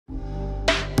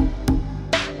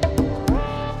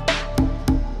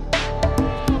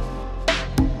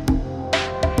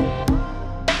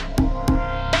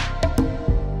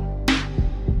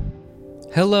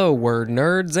Hello, word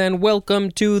nerds, and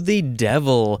welcome to the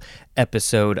Devil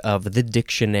episode of the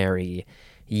dictionary.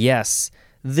 Yes,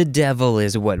 the devil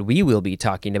is what we will be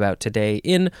talking about today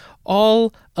in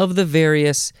all of the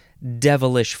various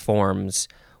devilish forms.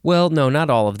 Well, no, not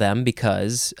all of them,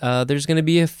 because there's going to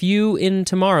be a few in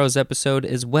tomorrow's episode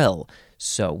as well.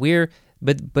 So there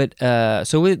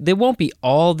won't be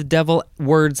all the devil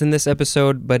words in this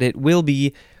episode, but it will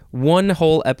be one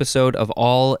whole episode of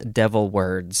all devil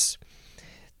words.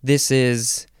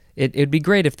 It'd be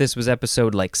great if this was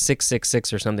episode like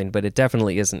 666 or something, but it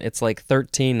definitely isn't. It's like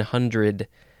 1300.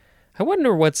 I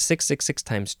wonder what's 666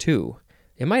 times 2.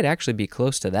 It might actually be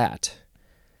close to that.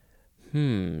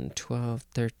 12,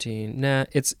 13. Nah,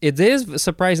 it is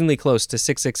surprisingly close to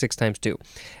 666 times 2.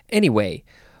 Anyway,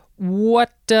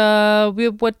 what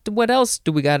else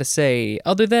do we got to say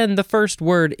other than the first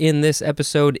word in this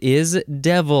episode is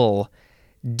devil.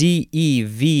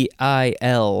 D-E-V-I-L.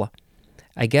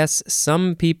 I guess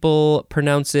some people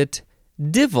pronounce it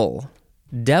divil.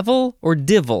 Devil or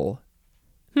divil?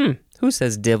 Who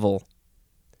says divil?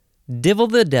 Divil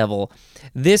the devil.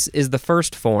 This is the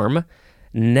first form,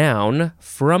 noun,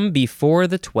 from before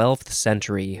the 12th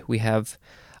century. We have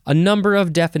a number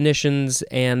of definitions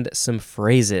and some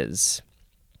phrases.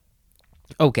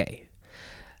 Okay.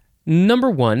 Number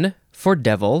 1, for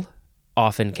devil,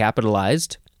 often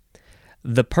capitalized.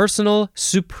 The personal,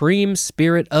 supreme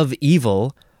spirit of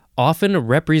evil, often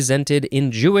represented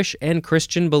in Jewish and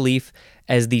Christian belief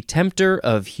as the tempter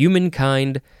of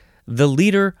humankind, the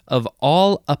leader of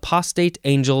all apostate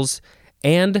angels,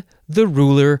 and the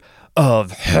ruler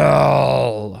of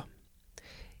hell.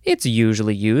 It's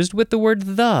usually used with the word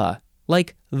the,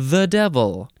 like the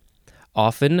devil.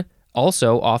 Often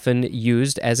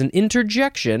used as an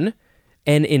interjection,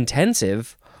 an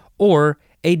intensive, or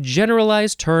a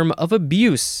generalized term of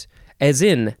abuse, as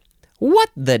in,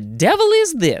 what the devil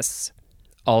is this?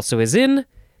 Also as in,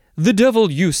 the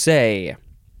devil you say.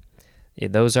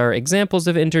 Those are examples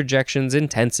of interjections,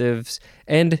 intensives,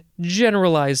 and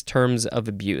generalized terms of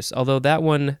abuse. Although that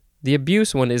one, the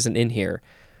abuse one, isn't in here.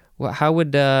 Well, how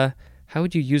would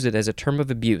you use it as a term of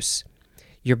abuse?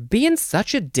 You're being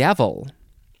such a devil.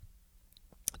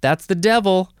 That's the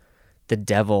devil. The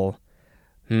devil.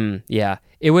 Yeah.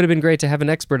 It would have been great to have an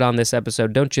expert on this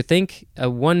episode, don't you think?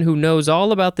 One who knows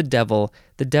all about the devil.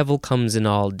 The devil comes in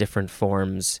all different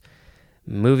forms.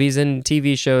 Movies and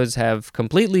TV shows have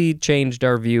completely changed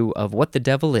our view of what the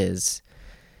devil is.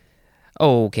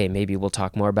 Okay, maybe we'll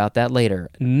talk more about that later.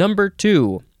 Number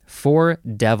 2, for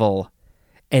devil,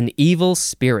 an evil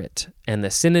spirit, and the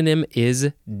synonym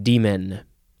is demon.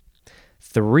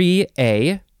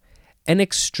 3A, an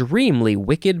extremely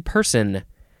wicked person,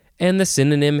 and the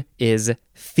synonym is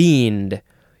fiend.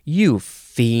 You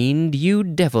fiend, you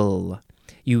devil.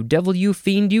 You devil, you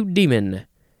fiend, you demon.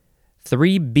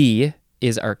 3B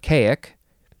is archaic,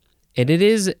 and it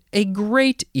is a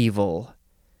great evil.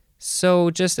 So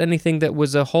just anything that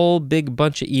was a whole big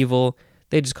bunch of evil,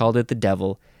 they just called it the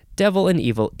devil. Devil and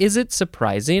evil. Is it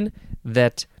surprising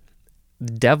that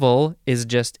devil is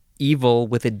just evil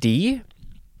with a D?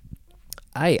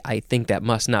 I think that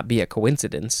must not be a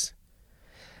coincidence.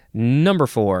 Number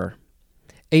 4,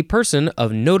 a person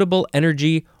of notable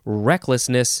energy,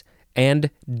 recklessness, and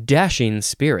dashing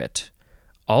spirit.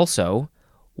 Also,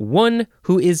 one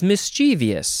who is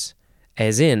mischievous,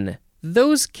 as in,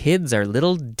 those kids are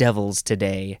little devils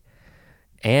today.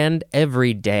 And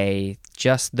every day,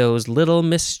 just those little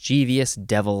mischievous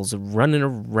devils running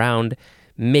around,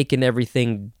 making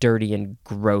everything dirty and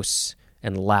gross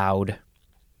and loud.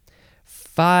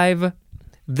 5,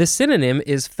 the synonym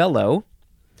is fellow.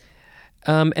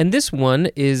 And this one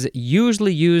is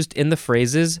usually used in the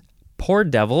phrases poor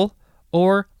devil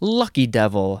or lucky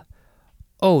devil.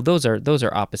 Oh, those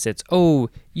are opposites.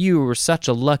 Oh, you were such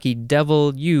a lucky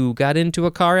devil. You got into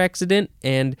a car accident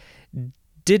and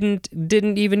didn't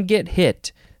even get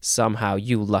hit somehow,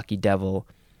 you lucky devil.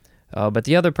 But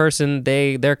the other person,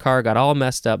 their car got all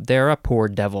messed up. They're a poor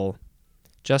devil.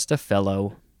 Just a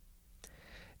fellow.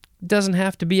 Doesn't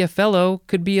have to be a fellow.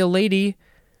 Could be a lady.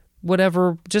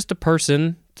 Whatever, just a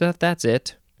person. That's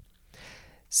it.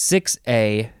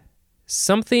 6A,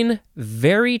 something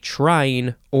very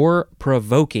trying or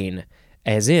provoking,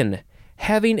 as in,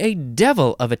 having a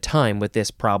devil of a time with this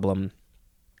problem.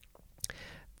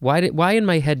 Why in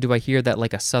my head do I hear that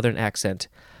like a southern accent?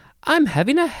 I'm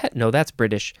having no, that's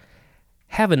British.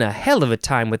 Having a hell of a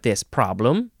time with this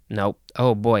problem. Nope.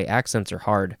 Oh boy, accents are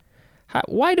hard.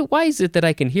 Why is it that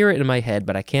I can hear it in my head,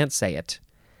 but I can't say it?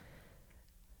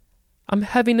 I'm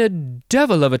having a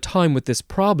devil of a time with this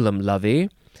problem, lovey.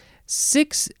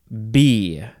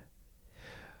 6B.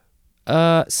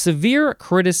 Severe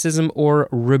criticism or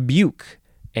rebuke,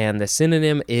 and the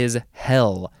synonym is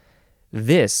hell.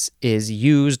 This is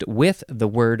used with the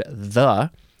word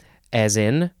the, as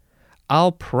in,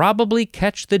 I'll probably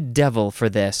catch the devil for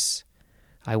this.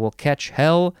 I will catch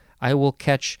hell. I will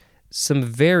catch some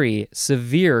very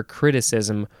severe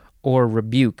criticism or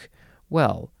rebuke.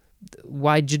 Well,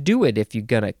 why'd you do it if you're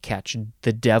gonna catch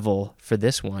the devil for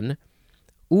this one?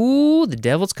 Ooh, the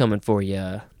devil's coming for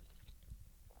you.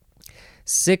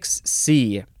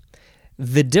 6C.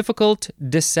 The difficult,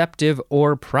 deceptive,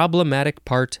 or problematic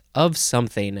part of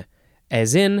something,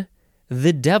 as in,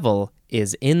 the devil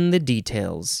is in the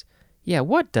details. Yeah,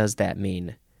 what does that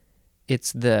mean?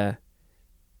 It's the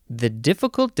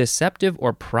difficult, deceptive,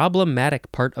 or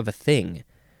problematic part of a thing.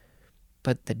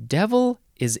 But the devil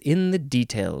is in the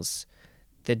details.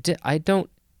 It's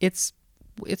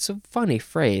a funny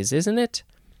phrase, isn't it?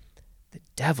 The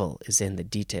devil is in the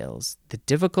details. The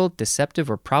difficult, deceptive,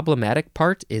 or problematic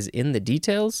part is in the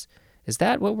details? Is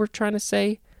that what we're trying to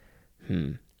say?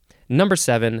 Number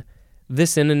 7, the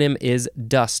synonym is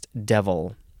dust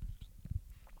devil.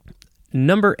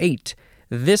 Number 8,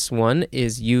 this one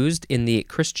is used in the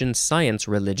Christian Science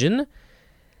religion,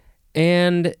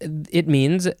 and it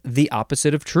means the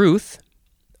opposite of truth,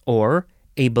 or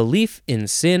a belief in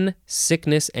sin,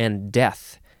 sickness, and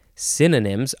death.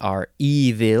 Synonyms are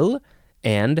evil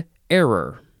and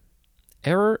error.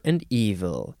 Error and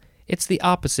evil. It's the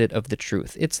opposite of the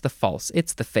truth. It's the false.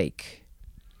 It's the fake.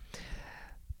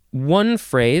 One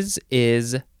phrase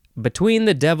is between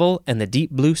the devil and the deep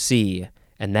blue sea,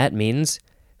 and that means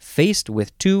faced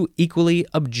with two equally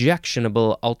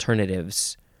objectionable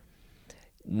alternatives.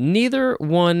 Neither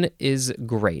one is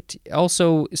great.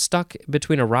 Also, stuck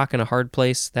between a rock and a hard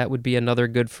place, that would be another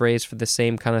good phrase for the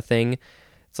same kind of thing.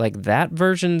 It's like that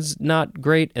version's not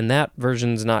great and that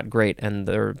version's not great, and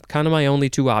they're kind of my only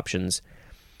two options.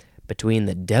 Between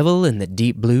the devil and the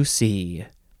deep blue sea.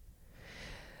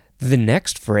 The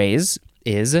next phrase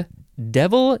is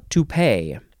devil to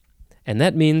pay, and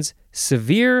that means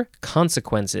severe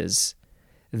consequences.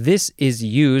 This is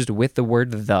used with the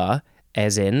word the,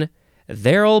 as in,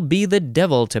 there'll be the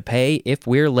devil to pay if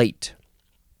we're late.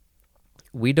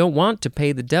 We don't want to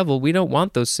pay the devil. We don't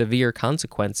want those severe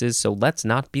consequences, so let's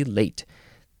not be late.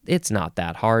 It's not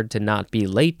that hard to not be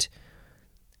late.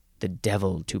 The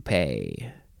devil to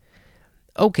pay.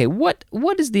 Okay, what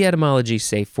does the etymology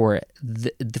say for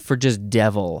just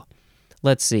devil?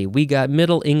 Let's see. We got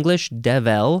Middle English,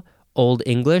 devel, Old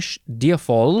English,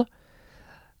 diaphol,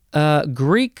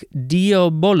 Greek,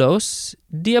 diabolos,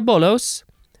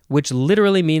 which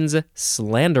literally means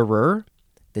slanderer.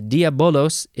 The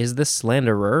diabolos is the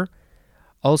slanderer.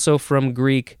 Also from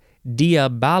Greek,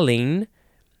 diabalin,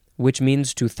 which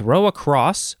means to throw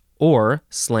across or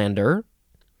slander.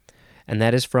 And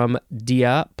that is from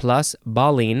dia plus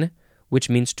balin, which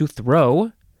means to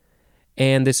throw.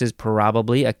 And this is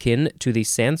probably akin to the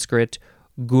Sanskrit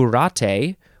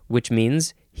gurate, which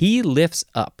means he lifts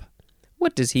up.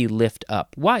 What does he lift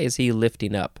up? Why is he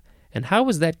lifting up? And how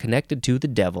is that connected to the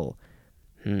devil?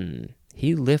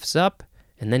 He lifts up,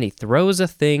 and then he throws a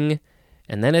thing,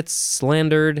 and then it's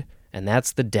slandered, and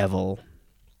that's the devil.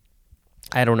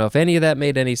 I don't know if any of that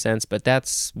made any sense, but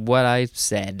that's what I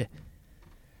said.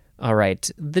 All right,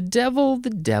 the devil.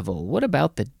 What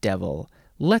about the devil?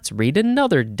 Let's read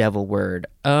another devil word.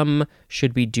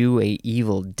 Should we do a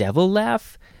evil devil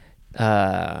laugh?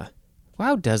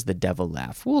 How does the devil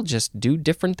laugh? We'll just do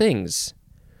different things.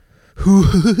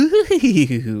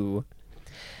 The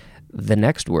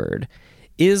next word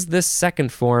is the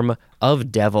second form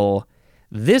of devil.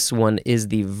 This one is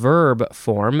the verb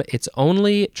form. It's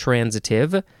only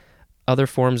transitive. Other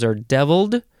forms are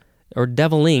deviled or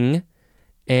deviling,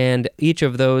 and each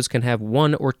of those can have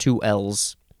one or two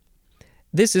L's.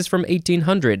 This is from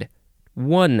 1800.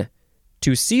 1.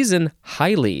 To season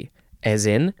highly, as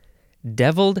in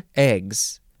deviled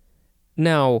eggs.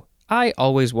 Now, I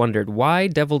always wondered why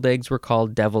deviled eggs were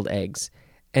called deviled eggs.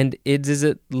 And does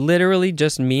it literally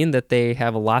just mean that they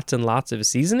have lots and lots of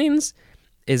seasonings?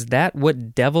 Is that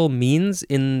what devil means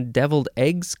in deviled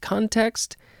eggs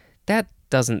context? That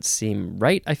doesn't seem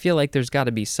right. I feel like there's got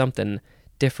to be something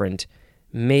different.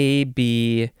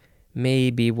 Maybe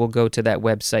we'll go to that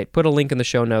website, put a link in the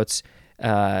show notes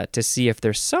to see if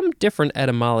there's some different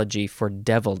etymology for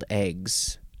deviled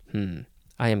eggs.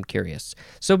 I am curious.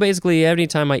 So basically,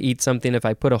 anytime I eat something, if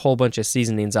I put a whole bunch of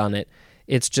seasonings on it,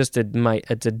 it's just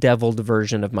it's a deviled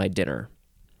version of my dinner.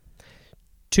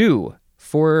 2.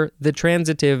 For the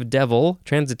transitive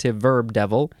verb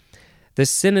devil, the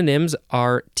synonyms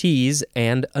are tease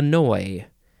and annoy.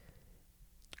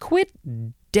 Quit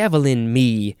deviling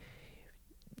me.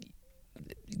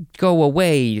 go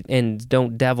away and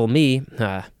don't devil me.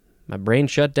 My brain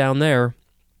shut down there.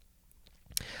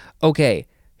 Okay.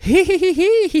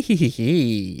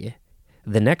 The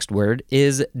next word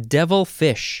is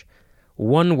devilfish.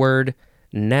 One word,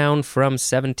 noun from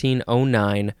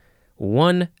 1709.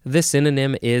 1, the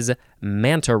synonym is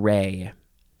manta ray.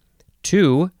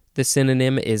 2, the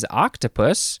synonym is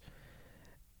octopus.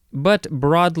 But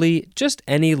broadly, just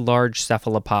any large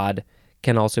cephalopod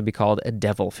can also be called a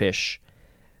devilfish.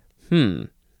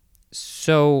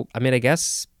 So, I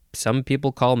guess some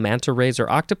people call manta rays or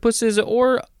octopuses,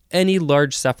 or any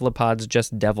large cephalopods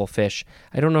just devilfish.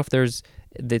 I don't know if there's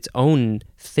its own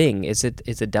thing. Is a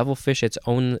devilfish its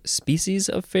own species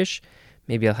of fish?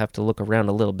 Maybe I'll have to look around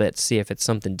a little bit, see if it's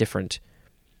something different.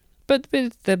 But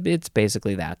it's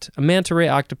basically that. A manta ray,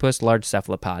 octopus, large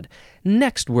cephalopod.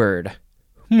 Next word.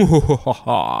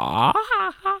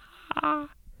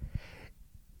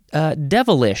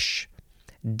 Devilish.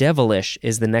 Devilish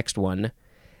is the next one.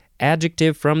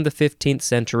 Adjective from the 15th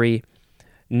century.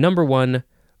 Number 1,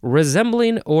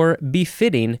 resembling or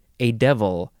befitting a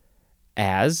devil.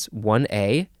 As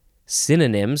 1a,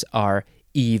 synonyms are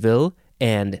evil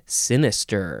and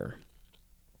sinister.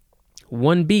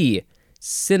 1b,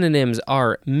 synonyms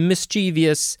are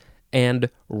mischievous and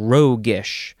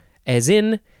roguish, as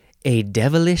in a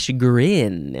devilish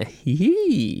grin.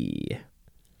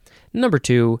 Number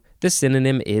 2, the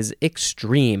synonym is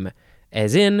extreme,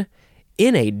 as in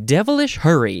a devilish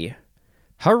hurry.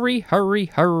 Hurry, hurry,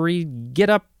 hurry, get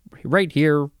up right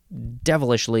here,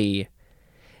 devilishly.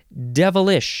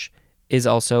 Devilish is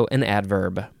also an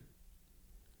adverb.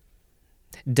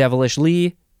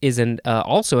 Devilishly is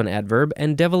also an adverb,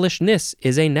 and devilishness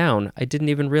is a noun. I didn't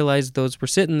even realize those were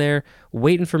sitting there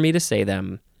waiting for me to say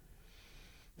them.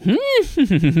 The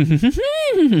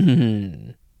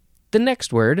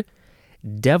next word,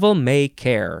 devil may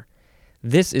care.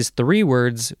 This is 3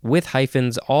 words with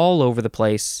hyphens all over the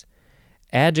place.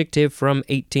 Adjective from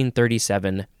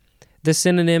 1837. The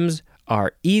synonyms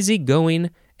are easygoing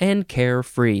and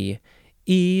carefree.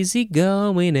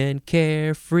 Easygoing and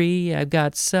carefree. I've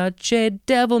got such a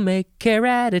devil may care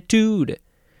attitude.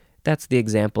 That's the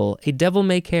example. A devil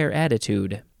may care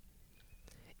attitude.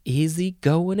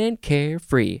 Easygoing and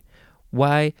carefree.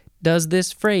 Why does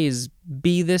this phrase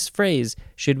be this phrase?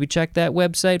 Should we check that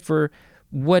website for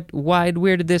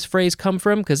where did this phrase come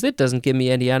from? Because it doesn't give me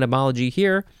any etymology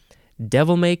here.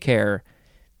 Devil may care.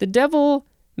 The devil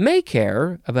may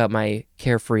care about my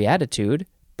carefree attitude,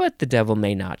 but the devil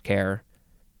may not care.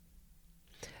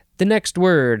 The next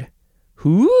word,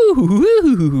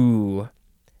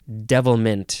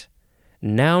 devilment.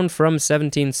 Noun from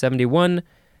 1771.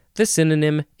 The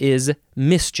synonym is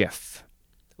mischief.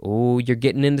 Oh, you're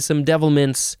getting into some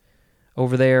devilments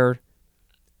over there,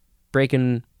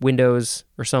 breaking windows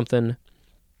or something.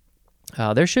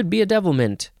 There should be a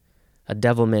devilment. A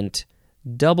devilment.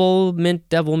 Double mint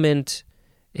devilment.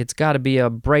 It's got to be a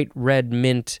bright red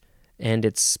mint, and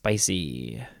it's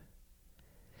spicy.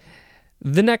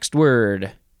 The next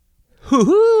word.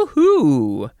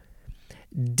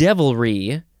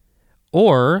 Devilry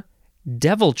or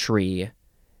deviltry.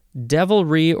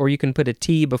 Devilry, or you can put a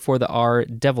T before the R,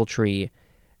 deviltry.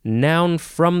 Noun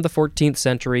from the 14th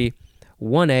century.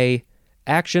 1a,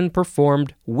 action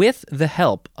performed with the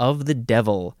help of the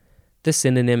devil. The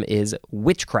synonym is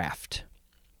witchcraft.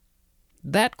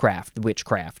 That craft,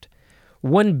 witchcraft.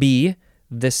 1b,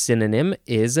 the synonym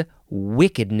is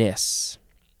wickedness.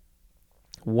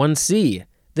 1c,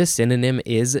 the synonym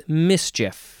is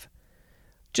mischief.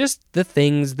 Just the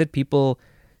things that people,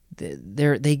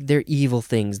 they're evil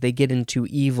things. They get into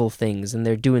evil things, and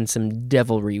they're doing some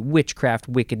devilry, witchcraft,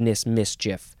 wickedness,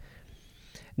 mischief.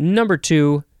 Number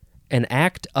 2, an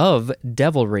act of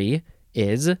devilry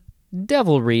is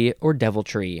devilry or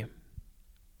deviltry.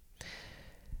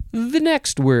 The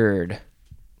next word.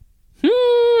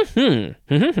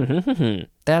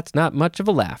 That's not much of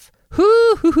a laugh.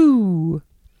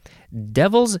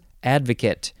 Devil's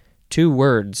advocate. 2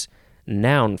 words.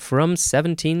 Noun from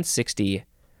 1760.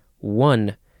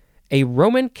 1. A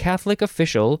Roman Catholic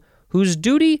official whose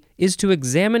duty is to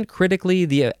examine critically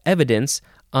the evidence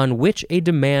on which a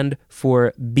demand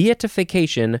for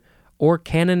beatification or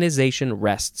canonization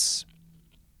rests.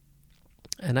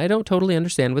 And I don't totally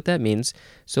understand what that means.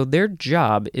 So their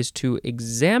job is to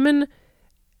examine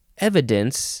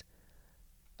evidence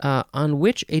on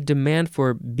which a demand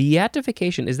for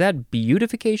beatification, is that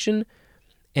beatification,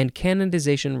 and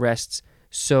canonization rests.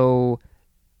 So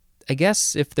I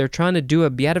guess if they're trying to do a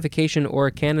beatification or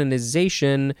a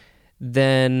canonization,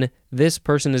 then this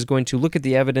person is going to look at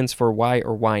the evidence for why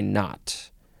or why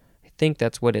not. I think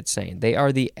that's what it's saying. They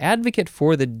are the advocate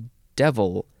for the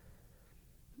devil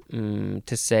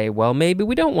to say, well, maybe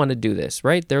we don't want to do this,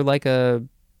 right? They're like a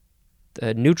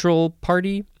neutral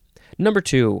party. Number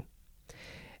 2,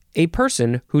 a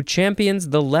person who champions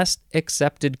the less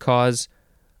accepted cause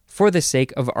for the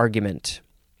sake of argument.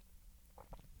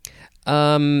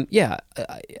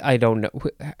 I don't know.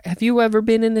 Have you ever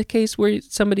been in a case where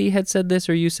somebody had said this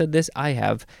or you said this? I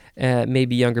have.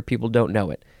 Maybe younger people don't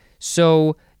know it.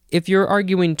 So if you're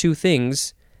arguing two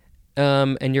things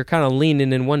and you're kind of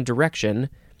leaning in one direction,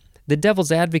 the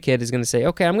devil's advocate is going to say,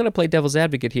 okay, I'm going to play devil's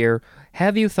advocate here.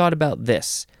 Have you thought about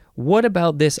this? What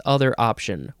about this other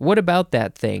option? What about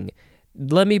that thing?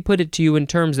 Let me put it to you in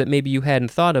terms that maybe you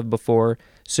hadn't thought of before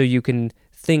so you can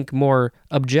think more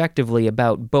objectively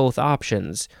about both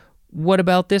options. What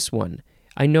about this one?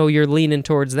 I know you're leaning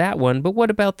towards that one, but what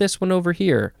about this one over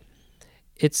here?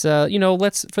 It's,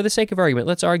 let's, for the sake of argument,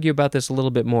 let's argue about this a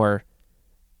little bit more.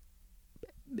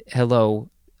 Hello,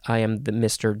 I am the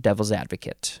Mr. Devil's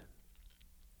Advocate.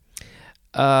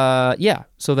 So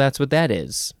that's what that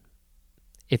is.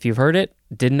 If you've heard it,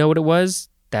 didn't know what it was,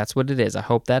 that's what it is. I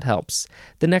hope that helps.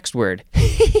 The next word.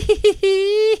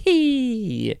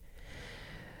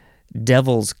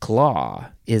 Devil's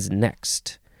Claw is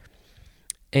next.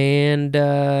 And,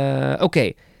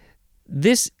 okay,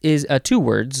 this is 2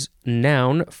 words,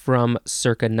 noun from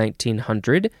circa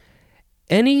 1900.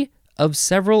 Any of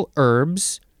several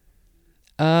herbs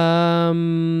of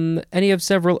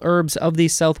the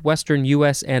southwestern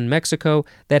U.S. and Mexico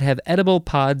that have edible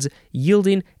pods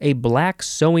yielding a black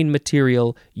sewing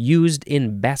material used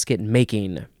in basket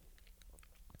making.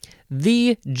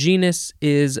 The genus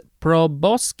is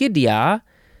Proboscidea,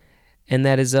 and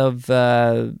that is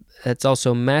that's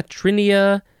also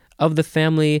Matrinia of the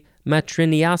family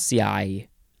Matriniaceae.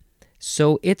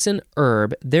 So it's an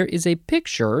herb. There is a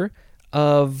picture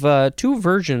of 2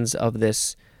 versions of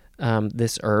this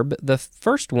herb. The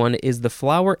first one is the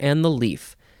flower and the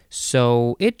leaf.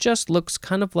 So it just looks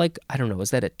kind of like, I don't know,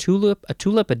 is that a tulip,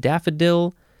 a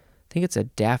daffodil? I think it's a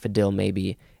daffodil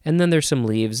maybe. And then there's some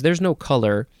leaves. There's no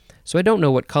color, so I don't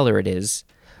know what color it is.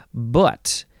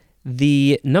 But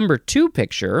the number 2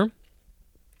 picture,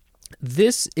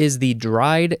 this is the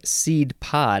dried seed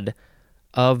pod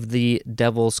of the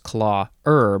Devil's Claw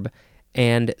herb,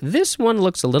 and this one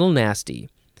looks a little nasty.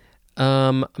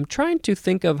 I'm trying to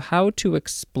think of how to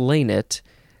explain it.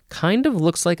 Kind of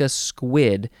looks like a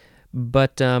squid,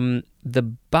 but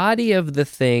the body of the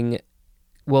thing,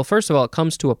 well, first of all, it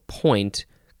comes to a point,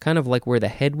 kind of like where the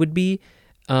head would be,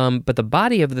 but the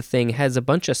body of the thing has a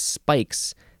bunch of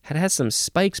spikes. It has some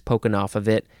spikes poking off of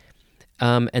it,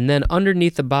 and then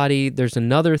underneath the body, there's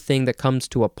another thing that comes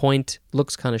to a point,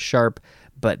 looks kind of sharp,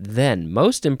 but then,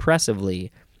 most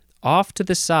impressively, off to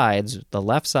the sides, the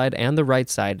left side and the right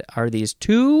side, are these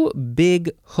 2 big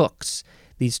hooks,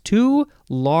 these 2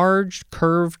 large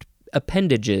curved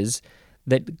appendages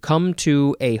that come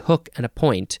to a hook and a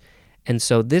point. And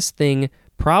so this thing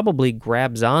probably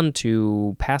grabs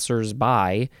onto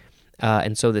passers-by,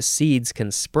 and so the seeds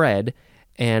can spread.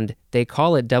 And they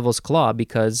call it Devil's Claw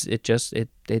because it's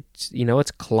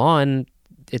clawing,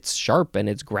 it's sharp and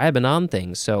it's grabbing on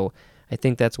things. So I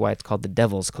think that's why it's called the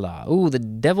Devil's Claw. Ooh, the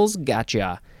devil's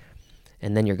gotcha.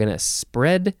 And then you're going to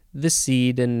spread the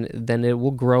seed, and then it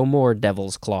will grow more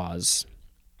devil's claws.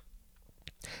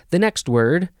 The next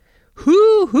word,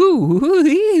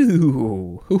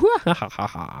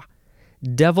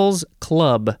 Devil's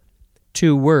Club.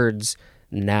 2 words,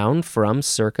 noun from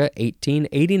circa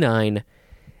 1889.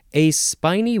 A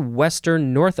spiny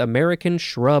western North American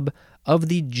shrub of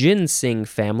the ginseng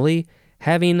family,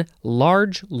 having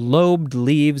large lobed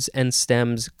leaves and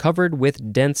stems covered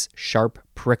with dense, sharp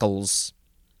prickles.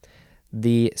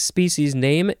 The species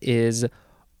name is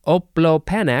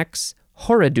Oplopanax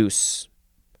horridus.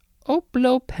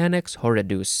 Oplopanax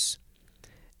horridus.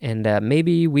 And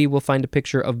maybe we will find a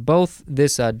picture of both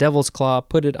this Devil's Claw,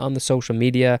 put it on the social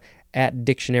media. At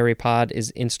Dictionary Pod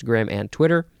is Instagram and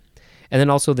Twitter. And then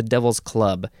also the Devil's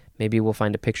Club. Maybe we'll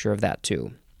find a picture of that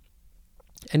too.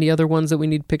 Any other ones that we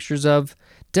need pictures of?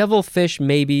 Devilfish,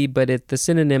 maybe, but the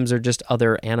synonyms are just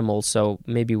other animals, so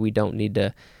maybe we don't need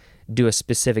to do a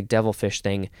specific devilfish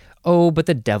thing. Oh, but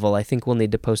the devil. I think we'll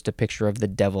need to post a picture of the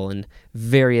devil in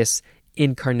various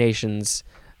incarnations.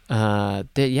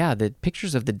 The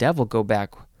pictures of the devil go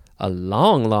back a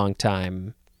long, long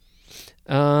time.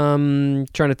 Trying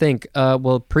to think.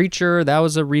 Preacher, that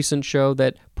was a recent show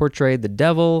that portrayed the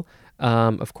devil.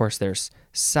 Of course, there's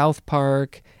South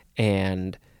Park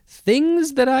and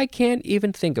things that I can't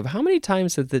even think of. How many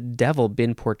times has the devil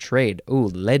been portrayed? Ooh,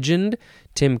 Legend.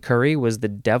 Tim Curry was the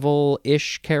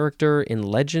devil-ish character in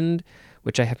Legend,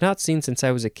 which I have not seen since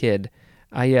I was a kid.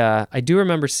 I do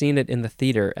remember seeing it in the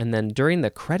theater, and then during the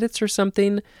credits or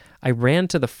something, I ran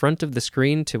to the front of the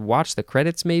screen to watch the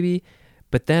credits maybe,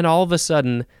 but then all of a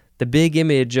sudden, the big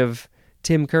image of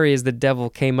Tim Curry as the devil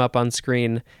came up on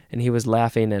screen, and he was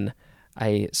laughing, and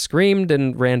I screamed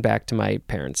and ran back to my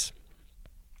parents.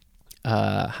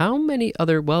 How many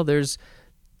other, well, there's,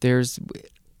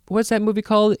 what's that movie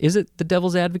called? Is it The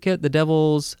Devil's Advocate?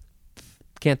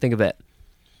 Can't think of it.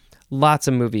 Lots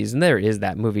of movies, and there is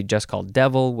that movie just called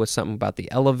Devil with something about the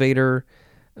elevator.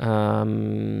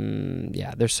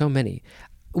 Yeah, there's so many.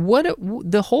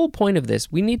 The whole point of this,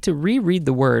 we need to reread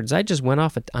the words. I just went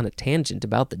off on a tangent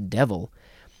about the devil.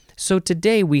 So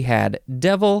today we had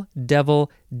devil,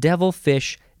 devil,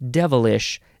 devilfish,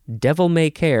 devilish, devil may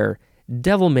care,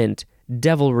 devilment,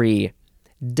 devilry,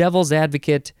 devil's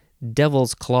advocate,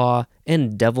 devil's claw,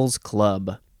 and devil's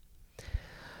club.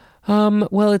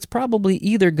 Well, it's probably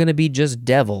either going to be just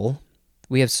devil.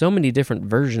 We have so many different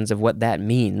versions of what that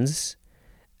means.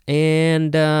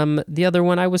 And the other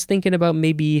one I was thinking about,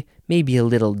 maybe a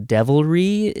little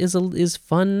devilry is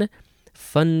fun.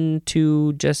 Fun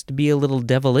to just be a little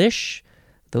devilish.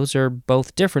 Those are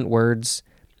both different words.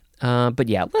 But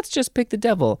yeah, let's just pick the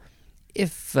devil.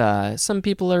 If some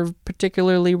people are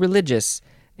particularly religious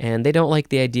and they don't like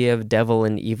the idea of devil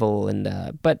and evil,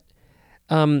 but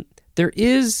there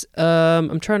is,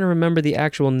 I'm trying to remember the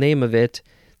actual name of it.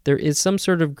 There is some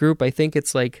sort of group, I think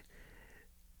it's like,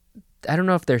 I don't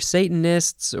know if they're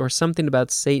Satanists or something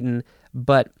about Satan,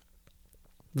 but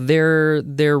their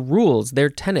rules, their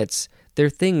tenets, their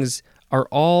things are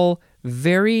all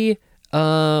very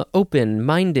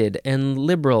open-minded and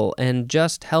liberal and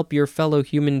just help your fellow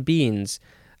human beings.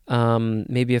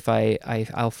 Maybe if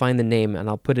I'll find the name and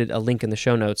I'll put a link in the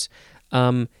show notes.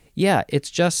 Yeah,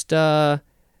 it's just...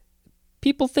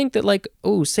 people think that, like,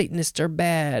 oh, Satanists are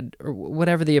bad, or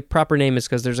whatever the proper name is,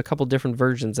 because there's a couple different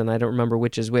versions, and I don't remember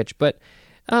which is which, but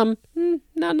not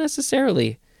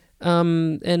necessarily. I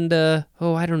don't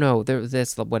know,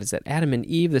 what is that, Adam and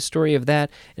Eve, the story of that,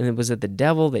 and it was the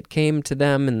devil that came to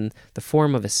them in the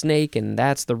form of a snake, and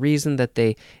that's the reason that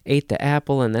they ate the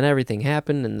apple, and then everything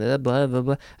happened, and blah, blah,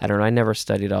 blah. I don't know, I never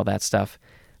studied all that stuff.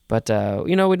 But,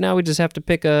 now we just have to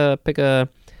pick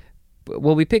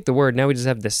well, we picked the word, now we just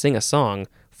have to sing a song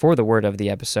for the word of the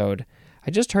episode.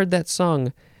 I just heard that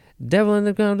song, Devil in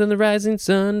the Ground and the Rising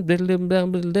Sun, boom,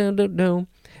 boom,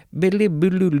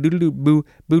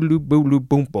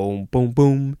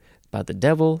 about the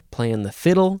devil playing the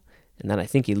fiddle, and then I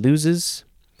think he loses.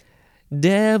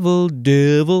 Devil,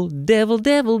 devil, devil,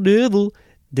 devil, devil,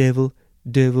 devil,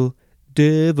 devil,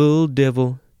 devil,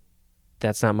 devil.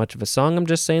 That's not much of a song, I'm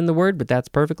just saying the word, but that's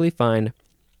perfectly fine.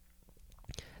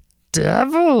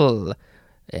 Devil.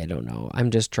 I don't know.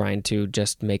 I'm just trying to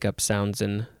just make up sounds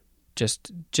and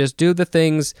just do the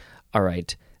things. All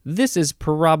right. This is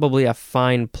probably a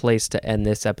fine place to end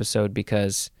this episode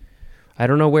because I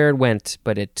don't know where it went,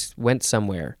 but it went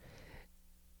somewhere.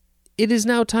 It is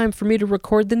now time for me to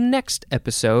record the next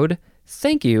episode.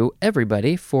 Thank you,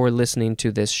 everybody, for listening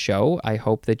to this show. I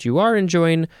hope that you are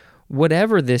enjoying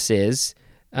whatever this is.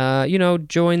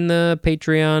 Join the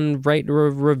Patreon, write a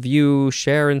review,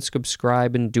 share and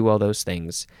subscribe, and do all those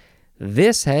things.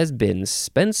 This has been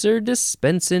Spencer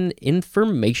dispensing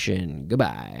information.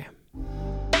 Goodbye.